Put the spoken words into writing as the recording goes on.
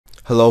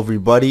Hello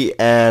everybody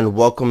and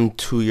welcome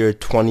to your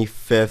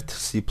 25th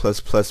C++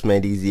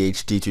 Made Easy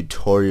HD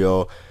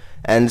tutorial.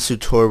 And this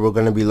tutorial we're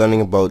going to be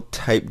learning about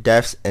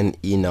TypeDefs and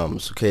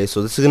Enums. Okay,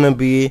 so this is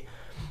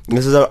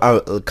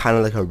a kind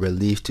of like a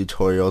relief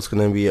tutorial. It's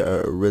going to be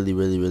a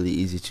really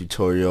easy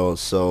tutorial.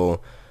 So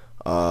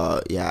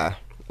yeah,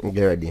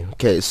 get ready.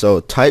 Okay,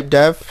 so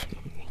TypeDef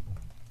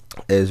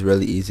is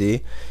really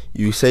easy.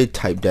 You say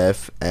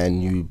typedef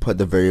and you put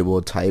the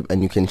variable type,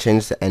 and you can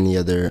change to any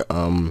other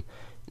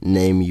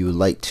name you would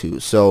like to.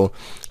 So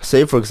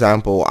say for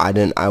example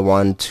I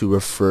want to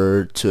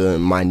refer to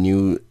my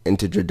new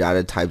integer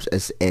data types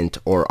as int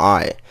or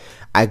I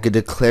could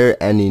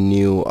declare any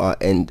new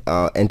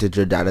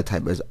integer data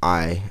type as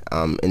I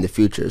in the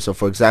future. So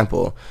for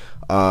example,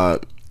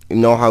 you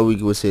know how we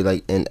would say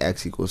like int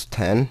x equals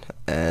 10,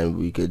 and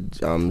we could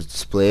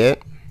display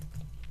it.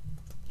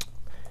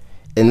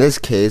 In this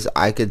case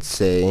I could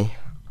say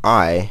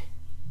I,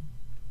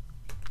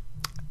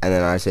 and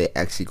then I say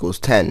x equals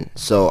 10.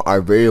 So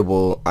our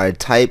variable, our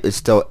type is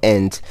still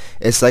int.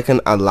 It's like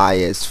an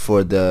alias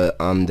for the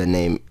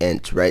name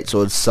int, right?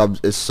 So it's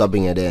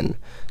subbing it in.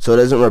 So it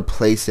doesn't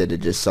replace it, it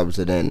just subs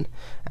it in.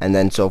 And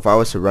then so if I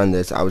was to run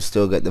this, I would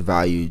still get the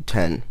value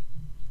 10.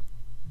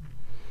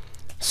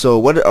 So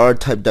what are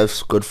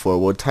typedefs good for?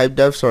 Well,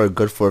 typedefs are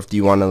good for if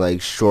you want to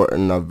like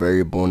shorten a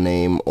variable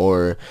name,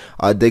 or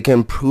they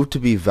can prove to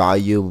be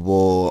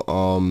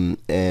valuable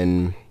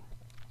in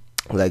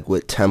like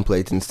with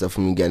templates and stuff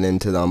when you get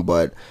into them,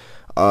 but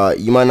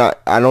you might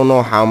not. I don't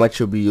know how much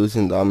you'll be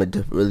using them. It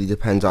really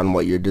depends on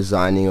what you're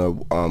designing or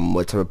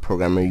what type of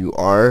programmer you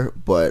are,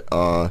 but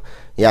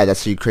yeah,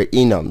 that's how you create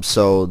enums.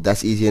 So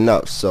that's easy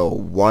enough. So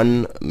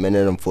 1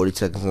 minute and 40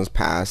 seconds has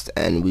passed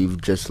and we've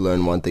just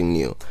learned one thing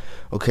new.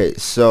 Okay,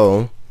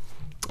 so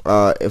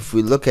if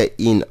we look at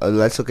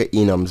let's look at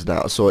enums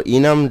now. So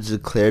enum is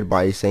declared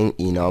by saying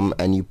enum,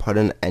 and you put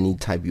in any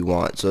type you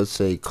want. So let's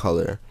say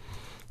color.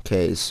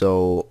 Okay,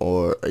 so,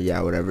 or yeah,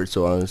 whatever.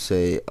 So I'm gonna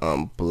say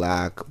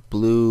black,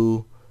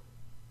 blue,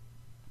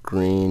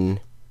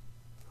 green,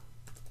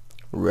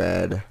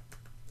 red,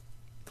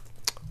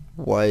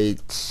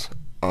 white,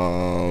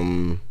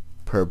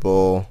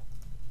 purple,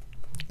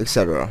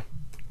 etc.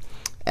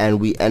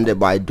 And we end it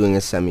by doing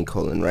a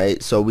semicolon,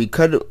 right? So we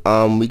can do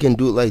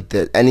it like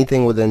this.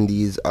 Anything within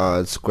these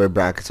square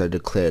brackets are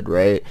declared,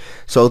 right?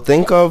 So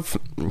think of,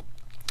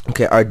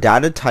 okay, our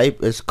data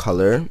type is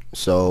color.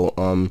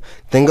 So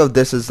think of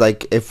this as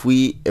like if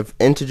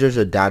integers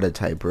are data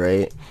type,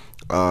 right?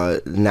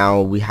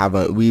 Now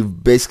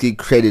we've basically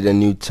created a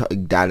new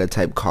data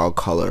type called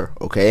color,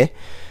 okay?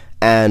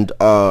 And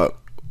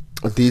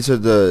these are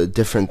the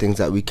different things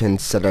that we can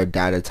set our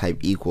data type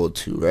equal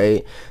to,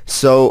 right?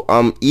 So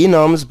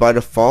enums by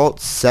default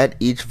set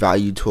each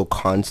value to a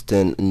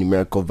constant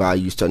numerical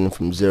value starting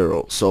from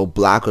 0. So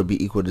black would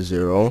be equal to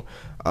 0,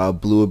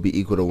 blue would be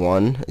equal to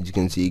 1, as you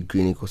can see,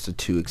 green equals to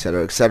 2,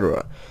 etc.,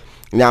 etc.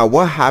 Now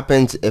what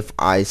happens if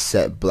I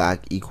set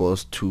black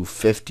equals to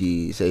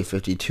 50, say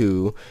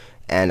 52,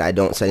 and I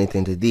don't set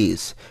anything to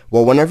these?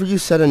 Well, whenever you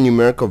set a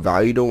numerical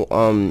value to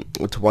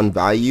one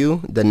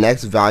value, the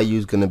next value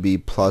is going to be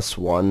plus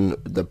 1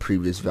 the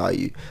previous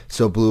value.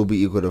 So blue will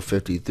be equal to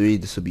 53,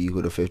 this will be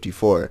equal to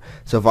 54.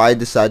 So if I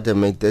decide to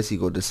make this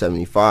equal to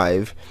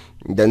 75,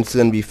 then it's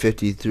going to be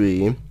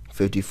 53,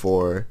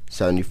 54,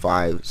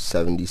 75,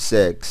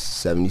 76,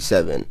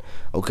 77.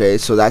 Okay,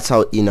 so that's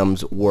how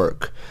enums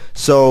work.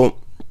 So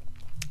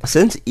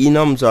since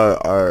enums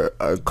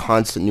are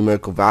constant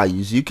numerical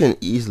values, you can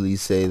easily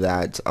say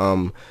that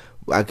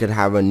I could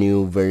have a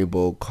new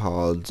variable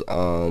called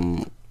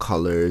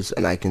colors,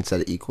 and I can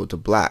set it equal to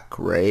black,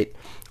 right?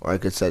 Or I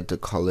could set it to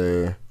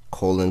color :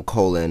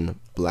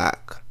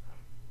 black.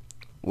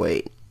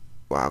 Wait,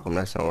 wow, how come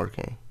that's not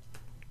working?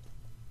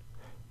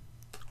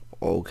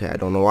 Okay, I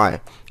don't know why,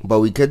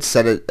 but we could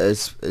set it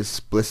as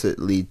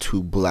explicitly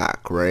to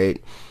black,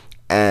 right?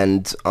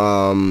 And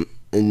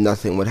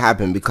nothing would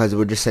happen because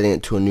we're just setting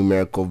it to a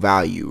numerical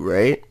value,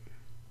 right?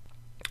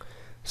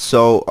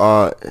 So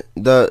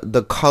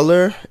the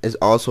color is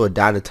also a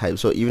data type.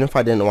 So even if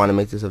I didn't want to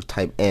make this of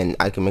type n,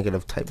 I can make it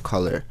of type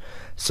color.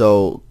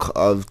 So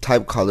of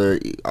type color,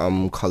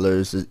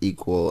 colors is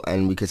equal,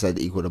 and we could set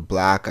it equal to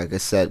black. I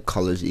could set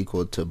colors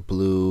equal to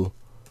blue,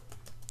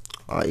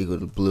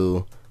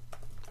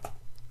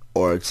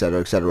 or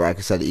etc., etc. I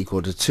could set it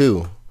equal to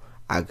 2.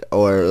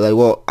 Or like,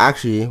 well,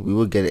 actually we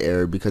would get an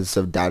error because it's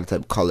of data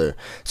type color.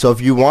 So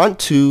if you want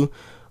to,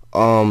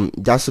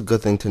 that's a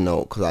good thing to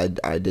know, because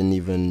I didn't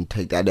even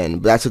take that in,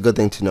 but that's a good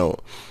thing to know.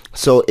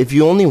 So if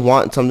you only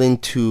want something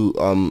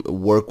to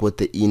work with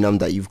the enum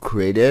that you've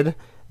created,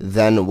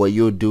 then what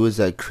you'll do is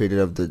that create it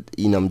of the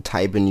enum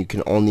type, and you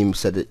can only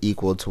set it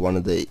equal to one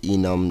of the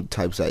enum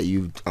types that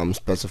you've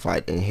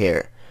specified in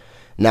here.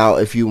 Now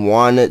if you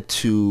wanted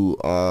to,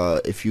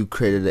 if you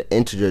created an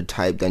integer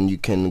type, then you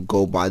can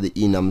go by the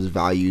enums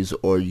values,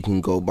 or you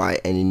can go by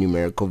any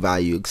numerical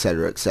value,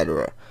 etc.,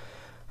 etc.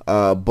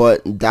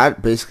 But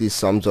that basically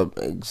sums up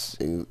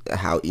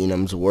how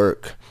enums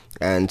work.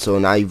 And so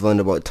now you've learned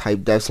about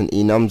typedefs and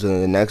enums,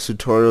 and the next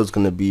tutorial is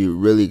going to be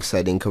really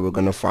exciting because we're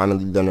going to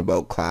finally learn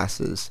about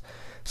classes.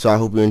 So I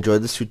hope you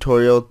enjoyed this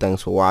tutorial.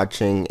 Thanks for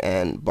watching,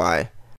 and bye.